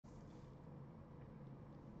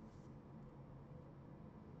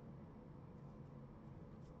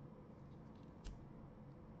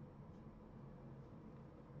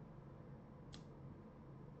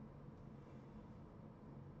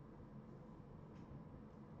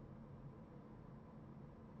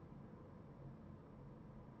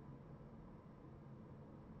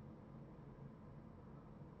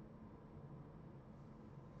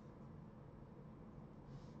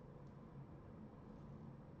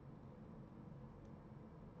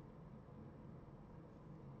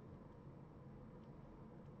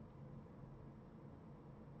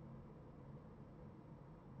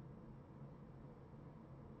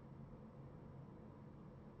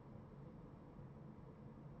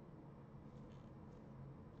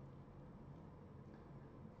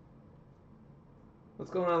What's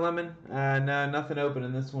going on, Lemon? No, nothing open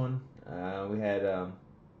in this one. We had a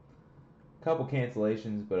couple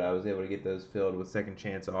cancellations, but I was able to get those filled with second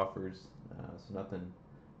chance offers. So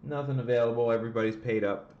nothing available. Everybody's paid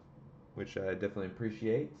up, which I definitely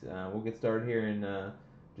appreciate. We'll get started here in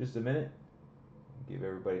just a minute. Give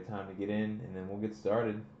everybody time to get in, and then we'll get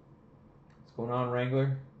started. What's going on,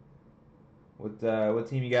 Wrangler? What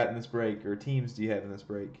team you got in this break, or teams do you have in this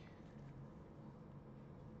break?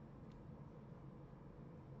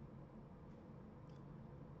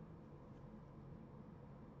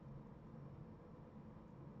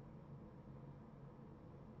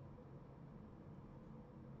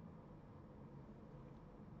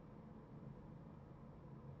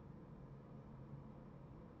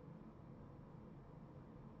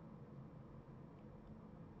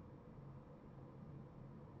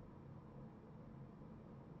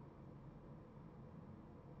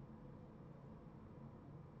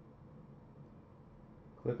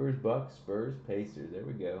 Clippers, Bucks, Spurs, Pacers. There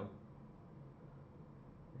we go.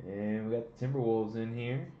 And we got the Timberwolves in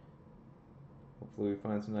here. Hopefully we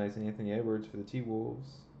find some nice Anthony Edwards for the T-Wolves.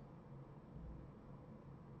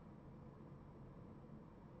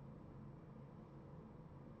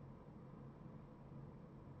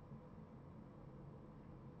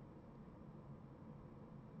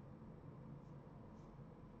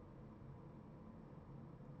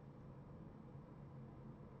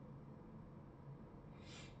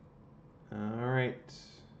 All right.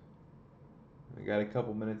 We got a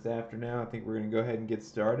couple minutes after now. I think we're going to go ahead and get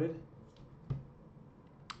started.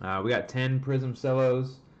 We got 10 Prizm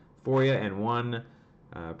Cellos for you and one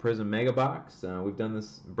Prizm Mega Box. We've done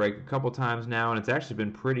this break a couple times now, and it's actually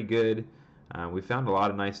been pretty good. We found a lot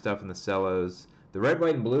of nice stuff in the Cellos. The red,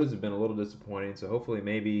 white, and blues have been a little disappointing, so hopefully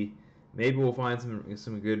maybe we'll find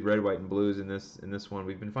some good red, white, and blues in this one.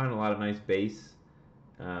 We've been finding a lot of nice base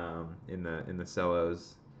in the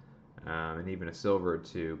Cellos. And even a silver or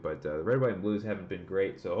two, but the red, white, and blues haven't been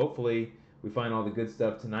great. So hopefully we find all the good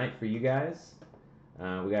stuff tonight for you guys.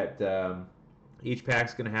 We got each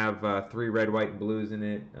pack's going to have 3 red, white, and blues in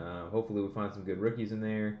it. Hopefully we find some good rookies in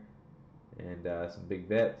there and some big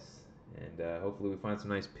vets. And hopefully we find some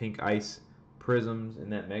nice pink ice prisms in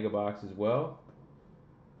that mega box as well.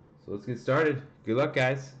 So let's get started. Good luck,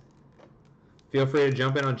 guys. Feel free to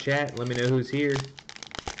jump in on chat. Let me know who's here,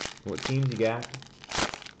 what teams you got.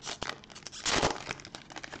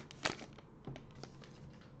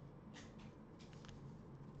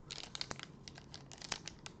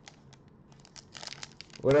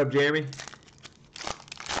 What up, Jeremy?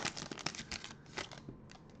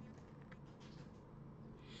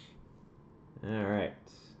 All right.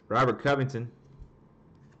 Robert Covington.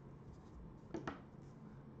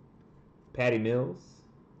 Patty Mills.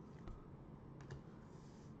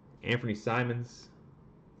 Anthony Simons.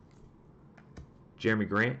 Jeremy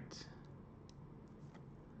Grant.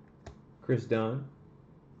 Chris Dunn.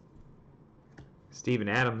 Steven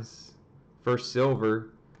Adams. First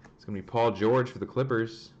silver. It's going to be Paul George for the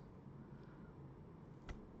Clippers.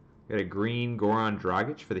 Got a green Goran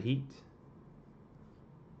Dragic for the Heat.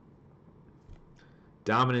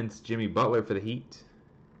 Dominance Jimmy Butler for the Heat.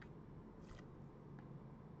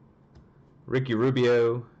 Ricky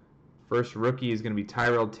Rubio. First rookie is going to be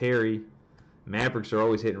Tyrell Terry. Mavericks are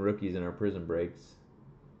always hitting rookies in our Prizm breaks.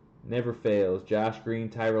 Never fails. Josh Green,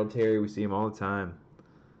 Tyrell Terry, we see him all the time.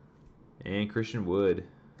 And Christian Wood.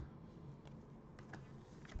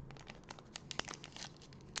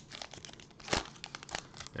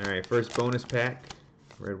 Alright, first bonus pack.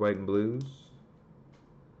 Red, white, and blues.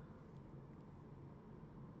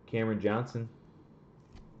 Cameron Johnson.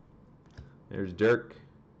 There's Dirk.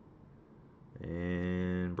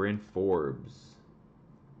 And Bryn Forbes.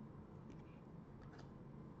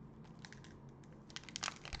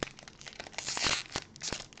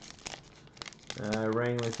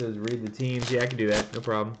 Wrangler says read the teams. Yeah, I can do that. No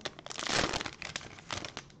problem.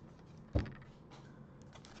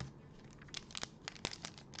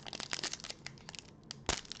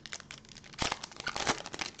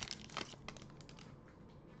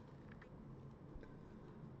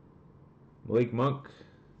 Malik Monk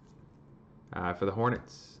for the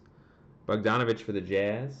Hornets. Bogdanovich for the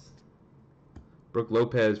Jazz. Brook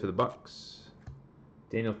Lopez for the Bucks.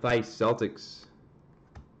 Daniel Theis, Celtics.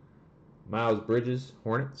 Miles Bridges,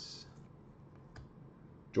 Hornets.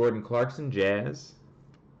 Jordan Clarkson, Jazz.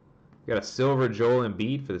 We got a silver Joel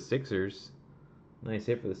Embiid for the Sixers. Nice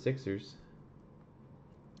hit for the Sixers.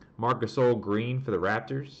 Marc Gasol, green for the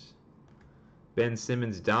Raptors. Ben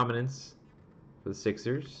Simmons, Dominance for the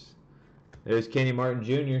Sixers. There's Kenny Martin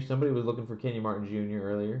Jr. Somebody was looking for Kenny Martin Jr.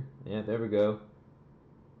 earlier. Yeah, there we go.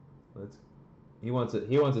 He wants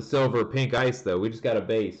a silver pink ice though. We just got a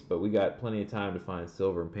base, but we got plenty of time to find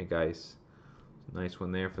silver and pink ice. Nice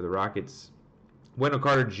one there for the Rockets. Wendell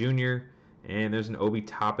Carter Jr. and there's an Obi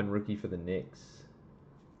Toppin rookie for the Knicks.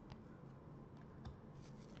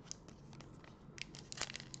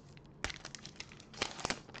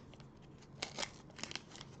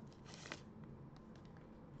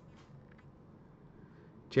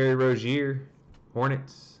 Terry Rozier,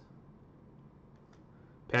 Hornets.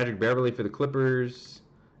 Patrick Beverley for the Clippers.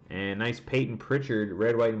 And nice Peyton Pritchard,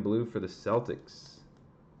 red, white, and blue for the Celtics.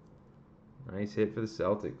 Nice hit for the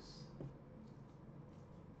Celtics.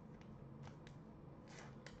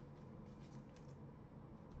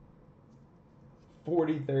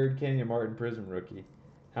 '43rd Kenyon Martin Prizm rookie.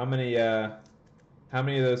 How many of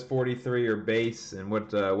those 43 are base, and what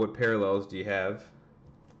parallels do you have?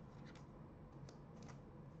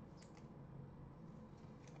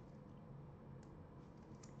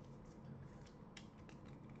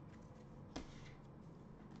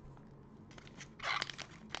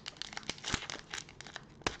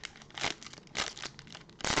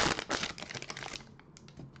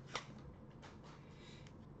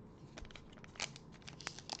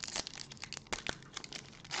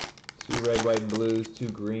 Two red, white, and blues, two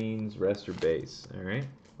greens, rest are base. All right.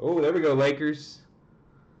 Oh, there we go, Lakers.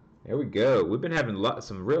 There we go. We've been having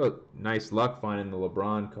some real nice luck finding the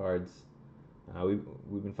LeBron cards.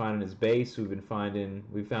 We've been finding his base. We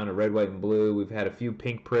found a red, white, and blue. We've had a few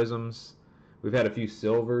pink prisms. We've had a few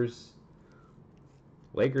silvers.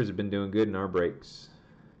 Lakers have been doing good in our breaks.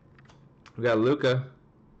 We got Luka,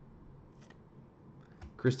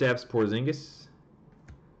 Kristaps Porzingis,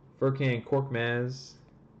 Furkan Korkmaz,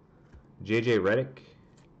 JJ Redick,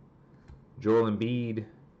 Joel Embiid,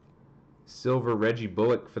 silver Reggie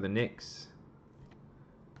Bullock for the Knicks,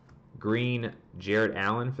 green Jarrett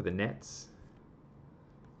Allen for the Nets.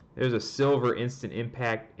 There's a silver instant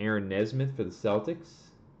impact Aaron Nesmith for the Celtics.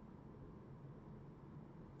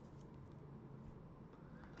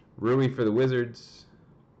 Rui for the Wizards.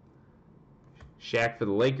 Shaq for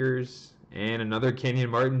the Lakers. And another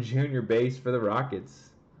Kenyon Martin Jr. base for the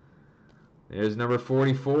Rockets. There's number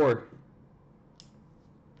 44.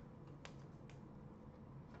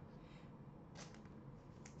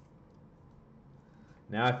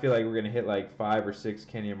 Now I feel like we're going to hit like 5 or 6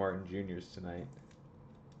 Kenyon Martin Jr.'s tonight.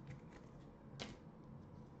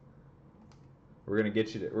 We're going to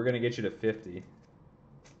get you to 50.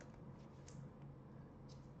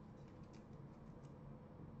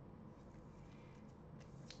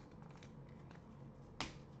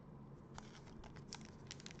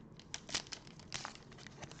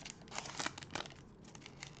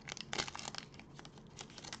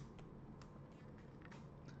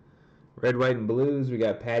 Red, white, and blues, we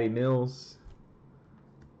got Patty Mills,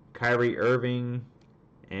 Kyrie Irving,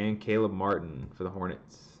 and Caleb Martin for the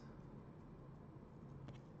Hornets.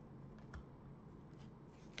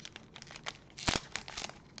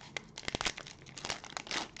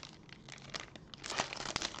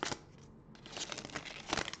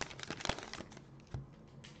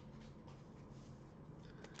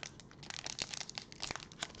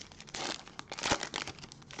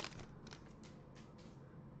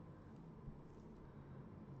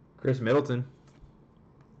 Chris Middleton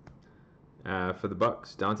for the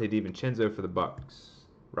Bucks. Dante DiVincenzo for the Bucks.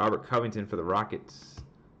 Robert Covington for the Rockets.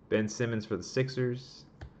 Ben Simmons for the Sixers.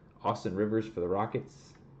 Austin Rivers for the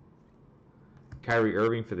Rockets. Kyrie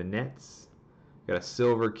Irving for the Nets. Got a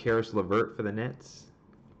silver Karis LeVert for the Nets.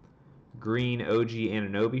 Green OG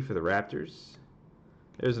Anunoby for the Raptors.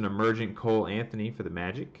 There's an emergent Cole Anthony for the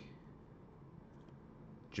Magic.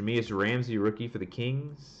 Jameis Ramsey rookie for the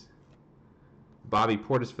Kings. Bobby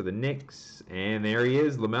Portis for the Knicks. And there he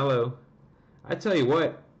is, LaMelo. I tell you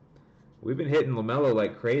what, we've been hitting LaMelo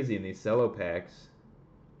like crazy in these Cello packs.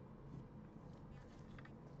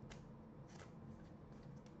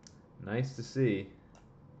 Nice to see.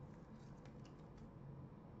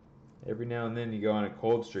 Every now and then you go on a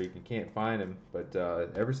cold streak and can't find him. But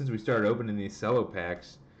ever since we started opening these Cello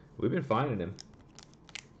packs, we've been finding him.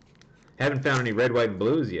 Haven't found any red, white, and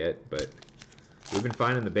blues yet, but we've been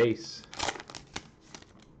finding the base.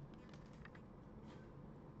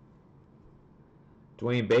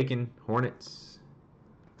 Dwayne Bacon, Hornets.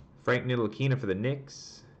 Frank Ntilikina for the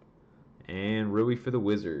Knicks. And Rui for the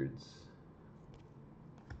Wizards.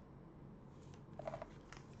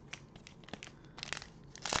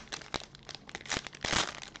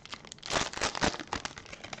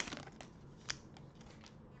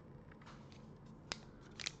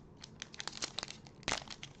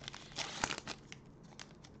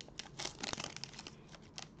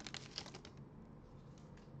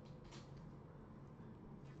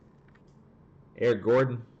 Eric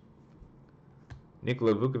Gordon,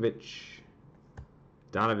 Nikola Vukovic,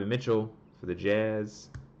 Donovan Mitchell for the Jazz.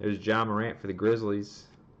 There's John Morant for the Grizzlies.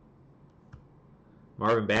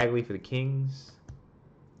 Marvin Bagley for the Kings.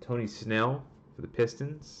 Tony Snell for the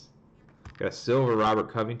Pistons. Got a silver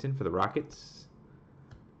Robert Covington for the Rockets.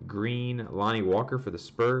 Green Lonnie Walker for the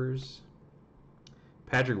Spurs.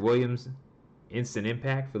 Patrick Williams, instant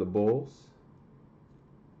impact for the Bulls.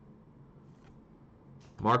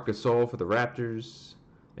 Marc Gasol for the Raptors.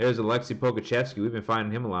 There's Alexei Pokachevsky. We've been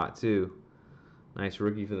finding him a lot too. Nice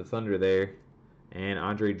rookie for the Thunder there. And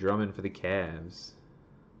Andre Drummond for the Cavs.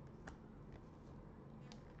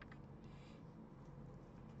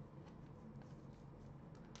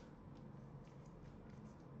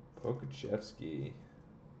 Pokachevsky.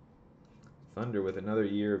 Thunder with another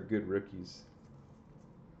year of good rookies.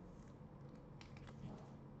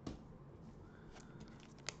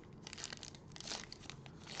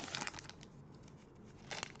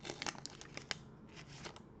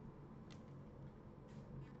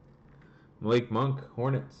 Malik Monk,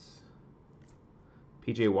 Hornets.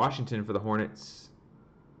 PJ Washington for the Hornets.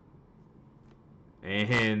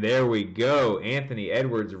 And there we go. Anthony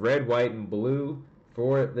Edwards, red, white, and blue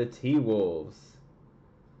for the T-Wolves.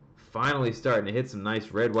 Finally starting to hit some nice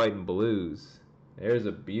red, white, and blues. There's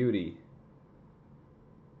a beauty.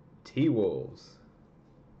 T-Wolves.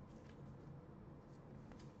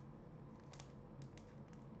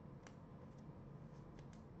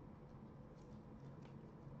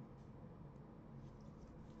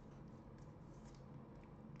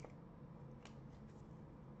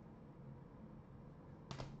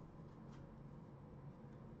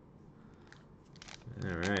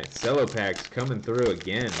 All right, Cello packs coming through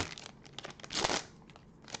again.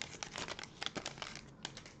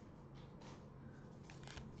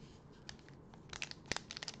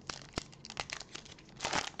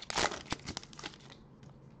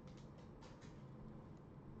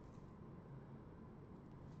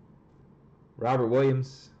 Robert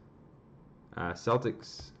Williams,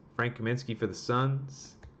 Celtics. Frank Kaminsky for the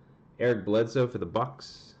Suns. Eric Bledsoe for the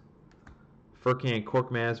Bucks. Furkan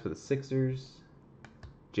Korkmaz for the Sixers.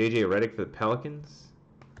 J.J. Redick for the Pelicans.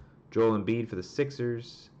 Joel Embiid for the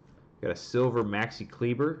Sixers. Got a silver Maxi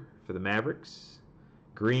Kleber for the Mavericks.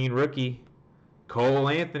 Green rookie Cole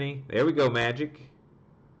Anthony. There we go, Magic.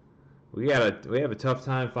 We have a tough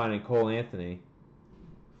time finding Cole Anthony.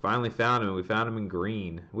 Finally found him. We found him in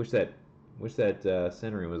green. Wish that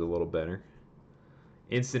centering was a little better.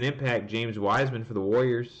 Instant impact James Wiseman for the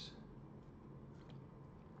Warriors.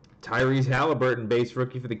 Tyrese Halliburton base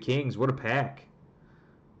rookie for the Kings. What a pack.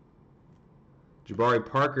 Jabari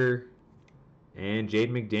Parker and Jaden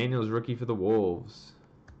McDaniels rookie for the Wolves.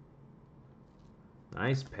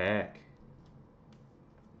 Nice pack.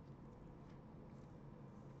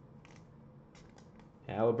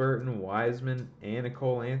 Halliburton, Wiseman, and a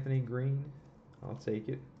Cole Anthony green. I'll take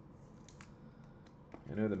it.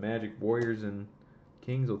 I know the Magic, Warriors, and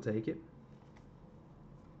Kings will take it.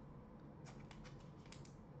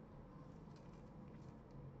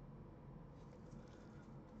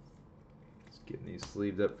 Just getting these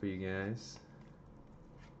sleeved up for you guys.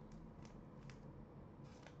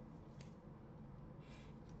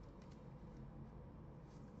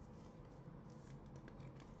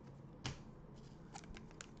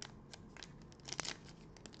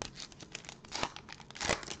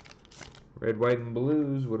 Red, white, and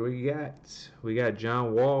blues. What do we got? We got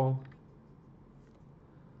John Wall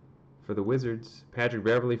for the Wizards, Patrick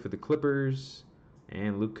Beverley for the Clippers,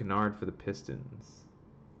 and Luke Kennard for the Pistons.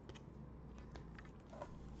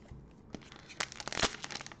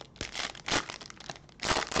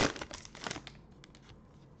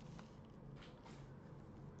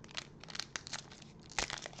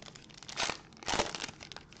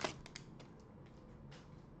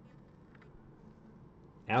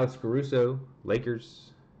 Alex Caruso,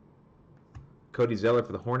 Lakers. Cody Zeller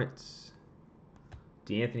for the Hornets.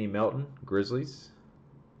 DeAnthony Melton, Grizzlies.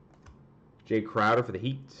 Jay Crowder for the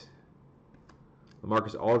Heat.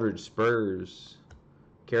 LaMarcus Aldridge, Spurs.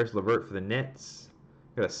 Karis LeVert for the Nets.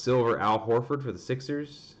 Got a silver Al Horford for the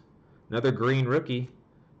Sixers. Another green rookie,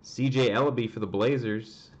 CJ Ellaby for the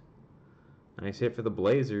Blazers. Nice hit for the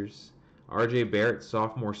Blazers. RJ Barrett,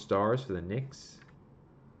 sophomore stars for the Knicks.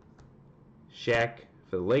 Shaq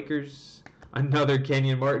for the Lakers. Another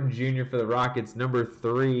Kenyon Martin Jr. for the Rockets, number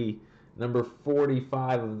 3, number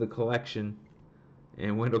 45 of the collection.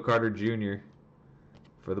 And Wendell Carter Jr.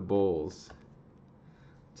 for the Bulls.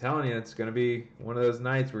 I'm telling you, it's going to be one of those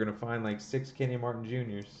nights we're going to find like 6 Kenyon Martin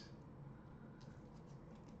Jr.'s.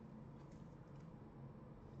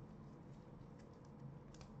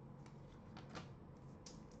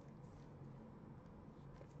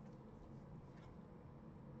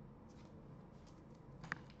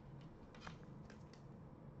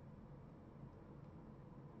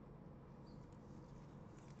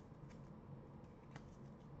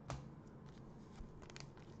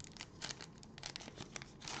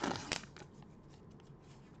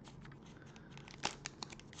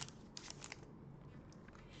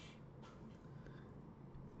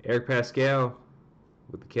 Eric Pascal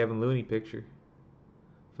with the Kevin Looney picture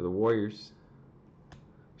for the Warriors.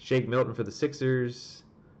 Shake Milton for the Sixers.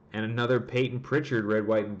 And another Peyton Pritchard, red,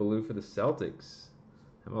 white, and blue for the Celtics.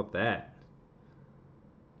 How about that?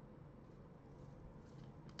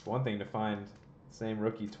 It's one thing to find the same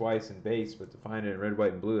rookie twice in base, but to find it in red,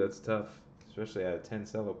 white, and blue, that's tough, especially out of 10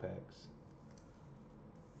 cello packs.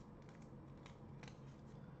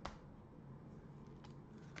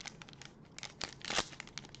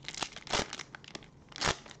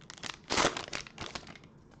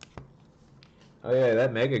 Oh yeah,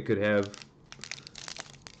 that Mega could have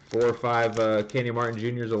 4 or 5 Kenny Martin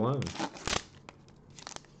Jr.'s alone.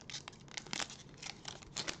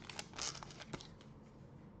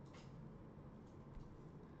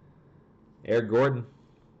 Eric Gordon,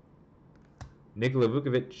 Nikola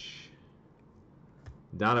Vukovic,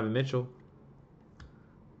 Donovan Mitchell,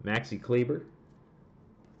 Maxi Kleber,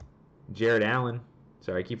 Jared Allen.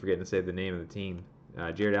 Sorry, I keep forgetting to say the name of the team.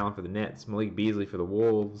 Jared Allen for the Nets, Malik Beasley for the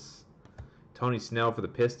Wolves, Tony Snell for the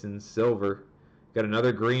Pistons, silver. Got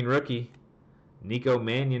another green rookie, Nico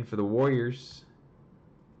Mannion for the Warriors.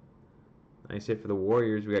 Nice hit for the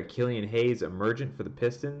Warriors. We got Killian Hayes, emergent for the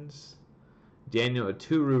Pistons. Daniel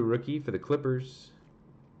Aturu, rookie for the Clippers.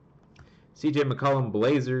 CJ McCollum,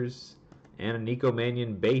 Blazers. And a Nico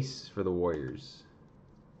Mannion base for the Warriors.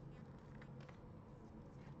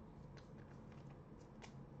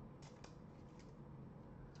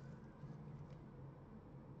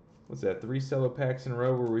 What's that, 3 cello packs in a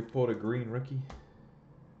row where we pulled a green rookie?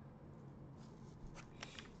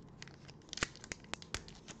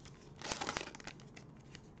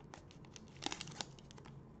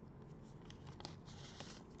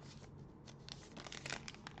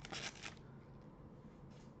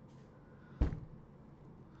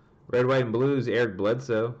 Red, white, and blues, Eric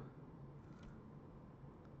Bledsoe.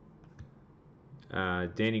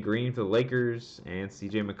 Danny Green for the Lakers, and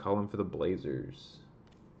CJ McCollum for the Blazers.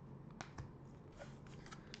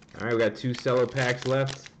 All right, we got 2 cello packs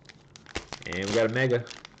left, and we got a Mega.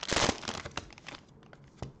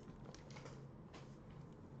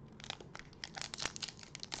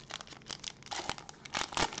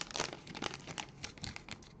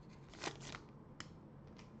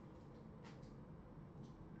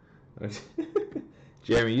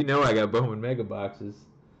 Jeremy, you know I got Bowman Mega boxes.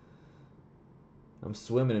 I'm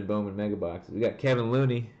swimming in Bowman Mega boxes. We got Kevin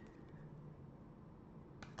Looney,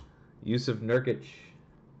 Yusuf Nurkic,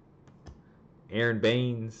 Aaron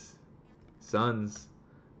Baines, Suns,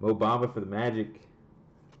 Mo Bamba for the Magic,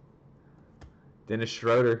 Dennis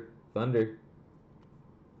Schroeder, Thunder.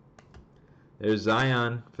 There's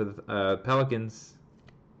Zion for the Pelicans,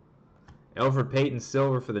 Elfrid Payton,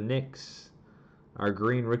 silver for the Knicks. Our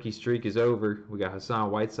green rookie streak is over. We got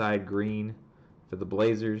Hassan Whiteside, green for the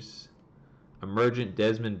Blazers. Emergent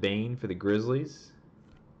Desmond Bane for the Grizzlies.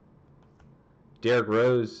 Derrick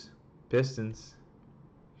Rose, Pistons.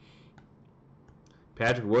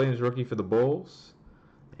 Patrick Williams, rookie for the Bulls.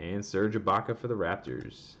 And Serge Ibaka for the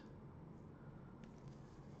Raptors.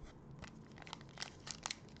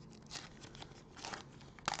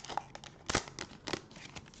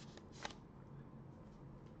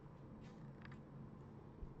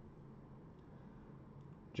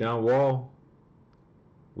 John Wall,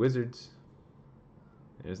 Wizards.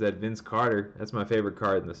 There's that Vince Carter. That's my favorite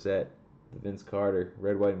card in the set. The Vince Carter,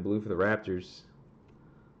 red, white, and blue for the Raptors.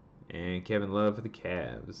 And Kevin Love for the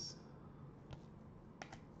Cavs.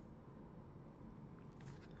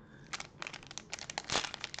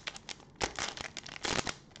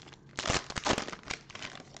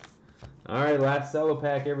 Alright, last cello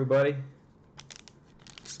pack, everybody.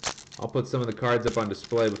 I'll put some of the cards up on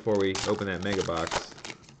display before we open that mega box.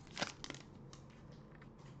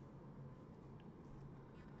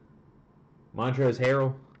 Montrezl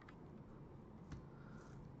Harrell,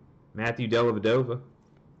 Matthew Dellavedova,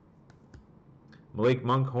 Malik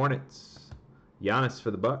Monk, Hornets, Giannis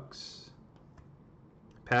for the Bucks,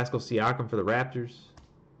 Pascal Siakam for the Raptors,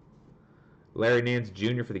 Larry Nance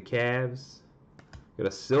Jr. for the Cavs. Got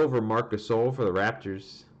a silver Marc Gasol for the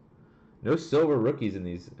Raptors. No silver rookies in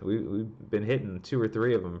these. We've been hitting 2 or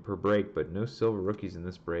 3 of them per break, but no silver rookies in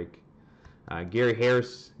this break. Gary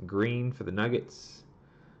Harris, green for the Nuggets.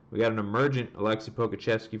 We got an emergent Alexei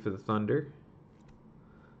Pokusevski for the Thunder.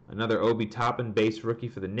 Another Obi Toppin base rookie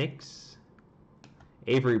for the Knicks.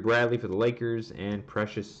 Avery Bradley for the Lakers. And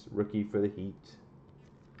Precious rookie for the Heat.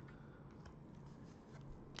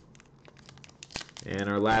 And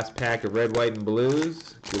our last pack of red, white, and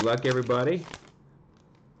blues. Good luck, everybody.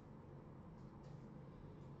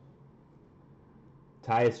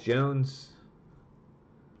 Tyus Jones.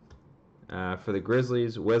 For the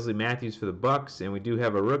Grizzlies, Wesley Matthews for the Bucks, and we do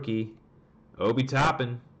have a rookie, Obi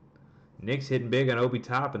Toppin. Nick's hitting big on Obi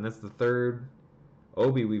Toppin. That's the third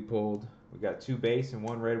Obi we pulled. We got 2 base and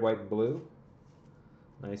 1 red, white, and blue.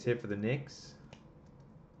 Nice hit for the Knicks.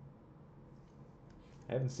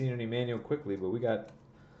 Haven't seen any Manuel quickly, but we got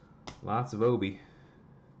lots of Obi.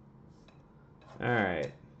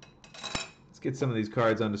 Alright. Let's get some of these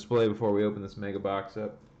cards on display before we open this mega box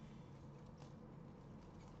up.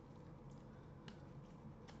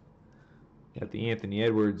 Got the Anthony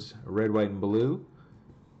Edwards red, white, and blue.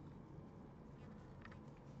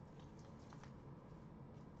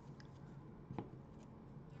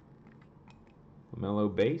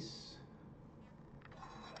 LaMelo base.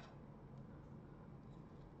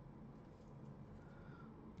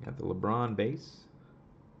 Got the LeBron base.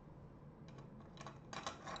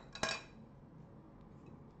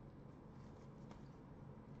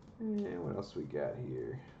 And what else we got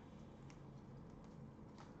here?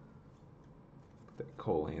 Put that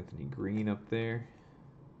Cole Anthony green up there.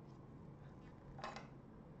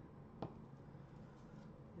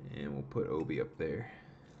 And we'll put Obi up there.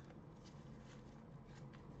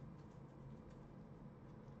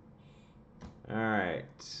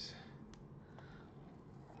 Alright.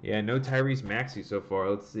 Yeah, no Tyrese Maxey so far.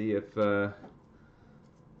 Let's see if we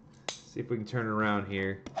can turn it around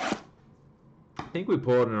here. I think we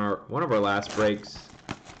pulled in one of our last breaks.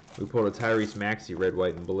 We pulled a Tyrese Maxey red,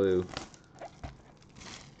 white, and blue.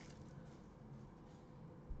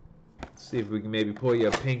 Let's see if we can maybe pull you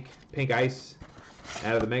a pink ice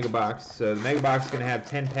out of the mega box. So the mega box is going to have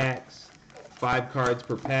 10 packs, 5 cards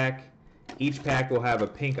per pack. Each pack will have a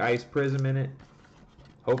pink ice Prizm in it.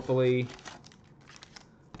 Hopefully,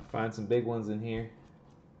 find some big ones in here.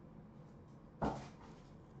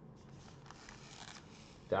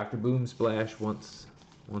 Dr. Boom Splash wants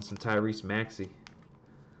some Tyrese Maxey.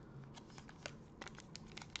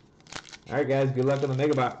 Alright guys, good luck on the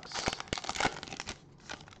mega box.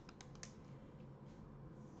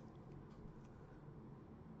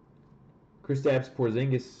 Kristaps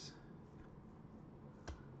Porzingis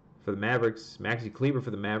for the Mavericks. Maxi Kleber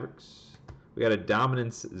for the Mavericks. We got a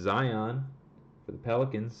Dominance Zion for the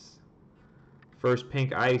Pelicans. First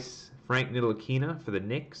pink ice, Frank Ntilikina for the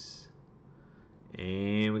Knicks.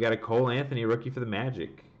 And we got a Cole Anthony rookie for the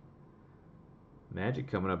Magic. Magic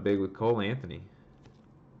coming up big with Cole Anthony.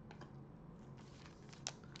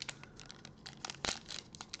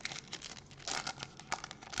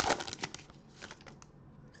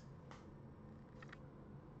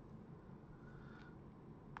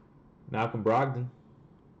 Malcolm Brogdon,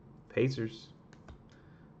 Pacers.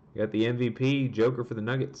 We got the MVP, Joker for the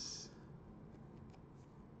Nuggets.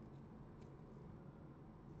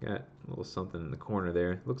 Got a little something in the corner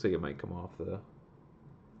there. Looks like it might come off though.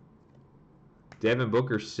 Devin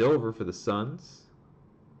Booker, silver for the Suns.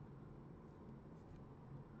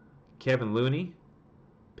 Kevin Looney,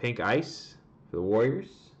 pink ice for the Warriors.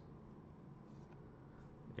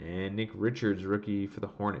 And Nick Richards, rookie for the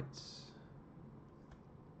Hornets.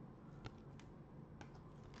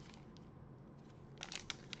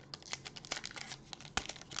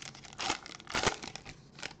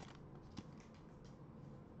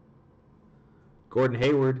 Gordon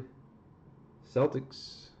Hayward,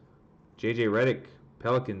 Celtics. JJ Redick,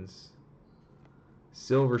 Pelicans.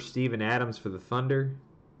 Silver Steven Adams for the Thunder.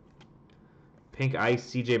 Pink ice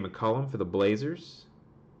CJ McCollum for the Blazers.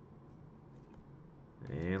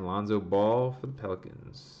 And Lonzo Ball for the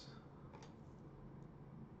Pelicans.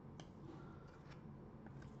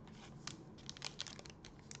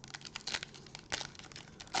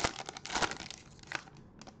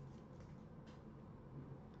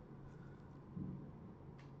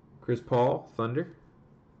 Chris Paul, Thunder.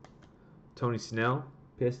 Tony Snell,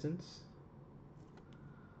 Pistons.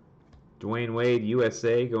 Dwayne Wade,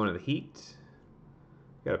 USA, going to the Heat.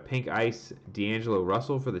 Got a pink ice D'Angelo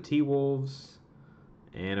Russell for the T-Wolves.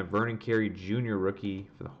 And a Vernon Carey Jr. rookie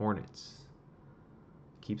for the Hornets.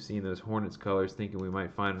 Keep seeing those Hornets colors, thinking we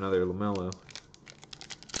might find another LaMelo.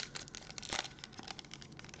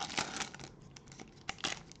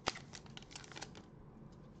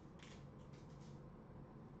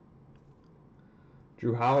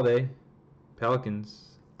 Drew Holiday,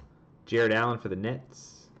 Pelicans. Jared Allen for the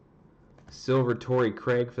Nets. Silver Torrey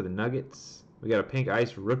Craig for the Nuggets. We got a pink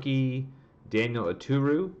ice rookie, Daniel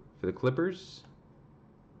Aturu for the Clippers.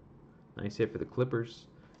 Nice hit for the Clippers.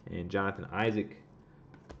 And Jonathan Isaac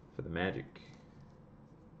for the Magic.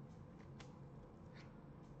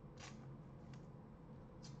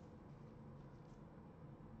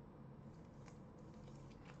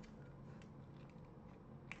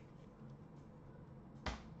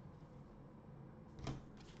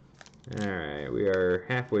 All We're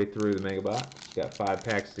halfway through the Mega Box. Got 5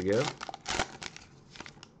 packs to go.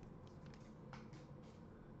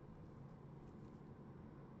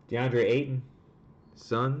 DeAndre Ayton,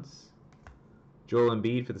 Suns. Joel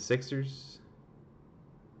Embiid for the Sixers.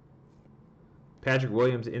 Patrick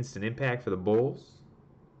Williams, Instant Impact for the Bulls.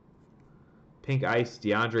 Pink Ice,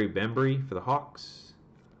 DeAndre Bembry for the Hawks.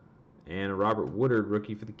 And a Robert Woodard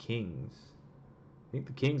rookie for the Kings. I think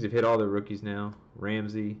the Kings have hit all their rookies now.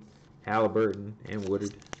 Ramsey, Halliburton, and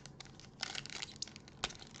Woodard.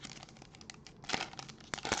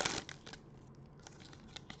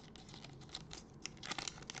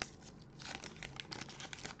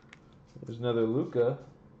 There's another Luka.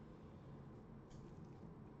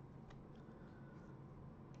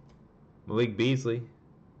 Malik Beasley.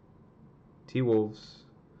 T-Wolves.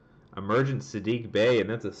 Emergent Sadiq Bey, and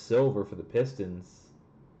that's a silver for the Pistons.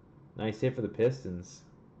 Nice hit for the Pistons.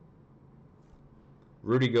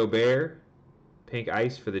 Rudy Gobert. Pink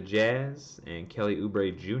Ice for the Jazz. And Kelly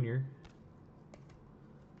Oubre Jr.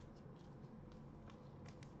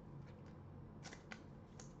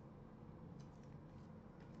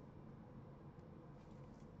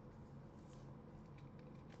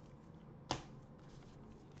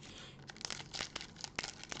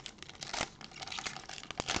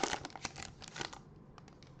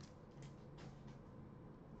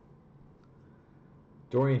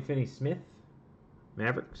 Dorian Finney-Smith,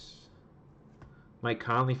 Mavericks. Mike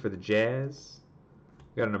Conley for the Jazz.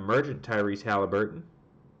 Got an emergent Tyrese Halliburton.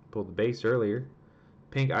 Pulled the base earlier.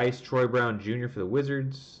 Pink Ice Troy Brown Jr. for the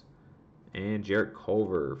Wizards. And Jarrett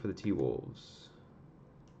Culver for the T-Wolves.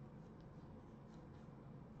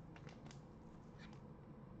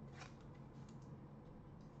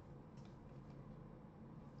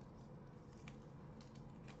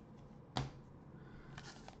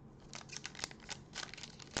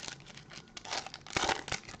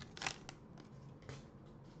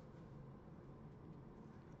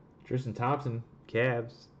 Tristan Thompson,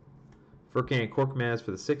 Cavs. Furkan Korkmaz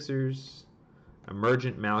for the Sixers.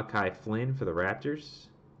 Emergent Malachi Flynn for the Raptors.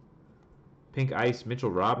 Pink Ice Mitchell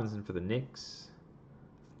Robinson for the Knicks.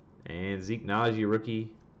 And Zeke Naji,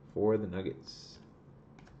 rookie for the Nuggets.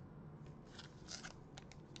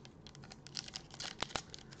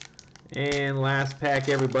 And last pack,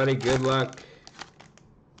 everybody. Good luck.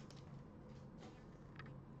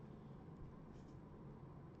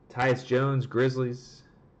 Tyus Jones, Grizzlies.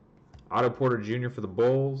 Otto Porter Jr. for the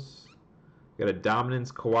Bulls. Got a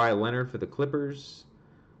Dominance Kawhi Leonard for the Clippers.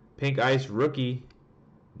 Pink Ice rookie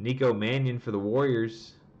Nico Mannion for the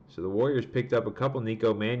Warriors. So the Warriors picked up a couple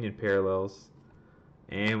Nico Mannion parallels.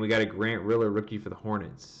 And we got a Grant Riller rookie for the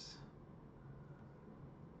Hornets.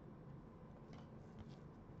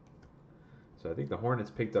 So I think the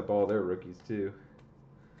Hornets picked up all their rookies too.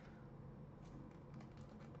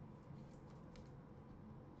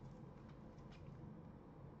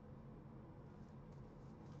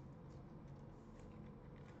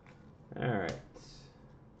 All right.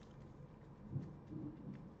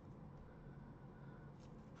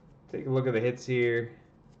 Take a look at the hits here.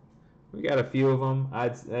 We got a few of them.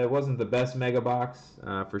 It wasn't the best Mega Box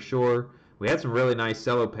for sure. We had some really nice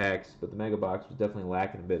Cello packs, but the Mega Box was definitely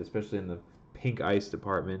lacking a bit, especially in the Pink Ice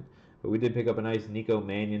department. But we did pick up a nice Nico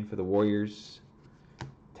Mannion for the Warriors.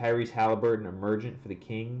 Tyrese Halliburton Emergent for the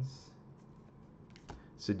Kings.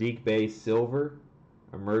 Sadiq Bey Silver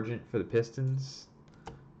Emergent for the Pistons.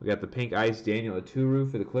 We got the Pink Ice Daniel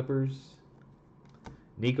Aturu for the Clippers.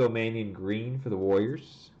 Nico Mannion Green for the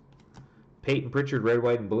Warriors. Peyton Pritchard Red,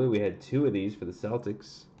 White, and Blue. We had 2 of these for the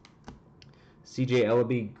Celtics. CJ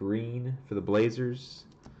Ellaby Green for the Blazers.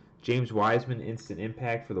 James Wiseman Instant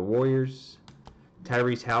Impact for the Warriors.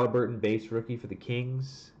 Tyrese Halliburton Base Rookie for the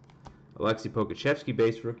Kings. Alexei Pokachevsky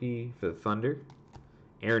Base Rookie for the Thunder.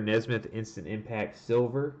 Aaron Nesmith Instant Impact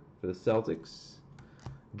Silver for the Celtics.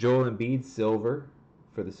 Joel Embiid Silver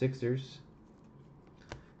for the Sixers.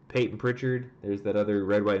 Peyton Pritchard, there's that other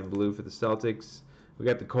Red, White, and Blue for the Celtics. We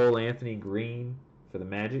got the Cole Anthony Green for the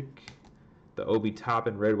Magic. The Obi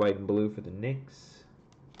Toppin Red, White, and Blue for the Knicks.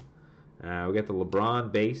 We got the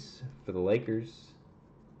LeBron Base for the Lakers.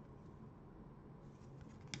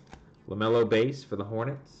 LaMelo Base for the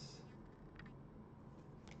Hornets.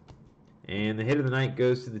 And the hit of the night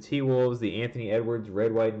goes to the T-Wolves, the Anthony Edwards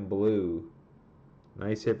Red, White, and Blue.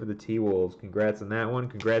 Nice hit for the T-Wolves. Congrats on that one.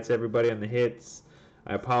 Congrats everybody on the hits.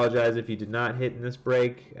 I apologize if you did not hit in this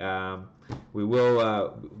break. We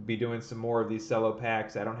will be doing some more of these Cello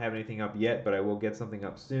packs. I don't have anything up yet, but I will get something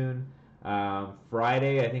up soon.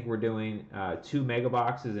 Friday, I think we're doing 2 Mega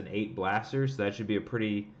Boxes and 8 Blasters, so that should be a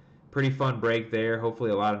pretty fun break there.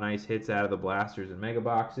 Hopefully a lot of nice hits out of the Blasters and Mega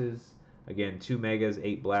Boxes. Again, 2 megas,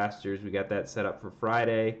 8 blasters. We got that set up for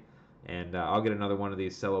Friday, and I'll get another one of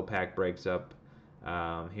these Cello pack breaks up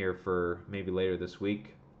here for maybe later this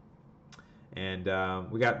week. And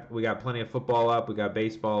we got plenty of football up. We got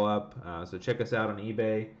baseball up. So check us out on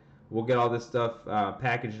eBay. We'll get all this stuff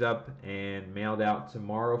packaged up and mailed out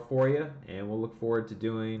tomorrow for you. And we'll look forward to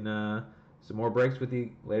doing some more breaks with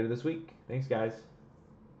you later this week. Thanks, guys.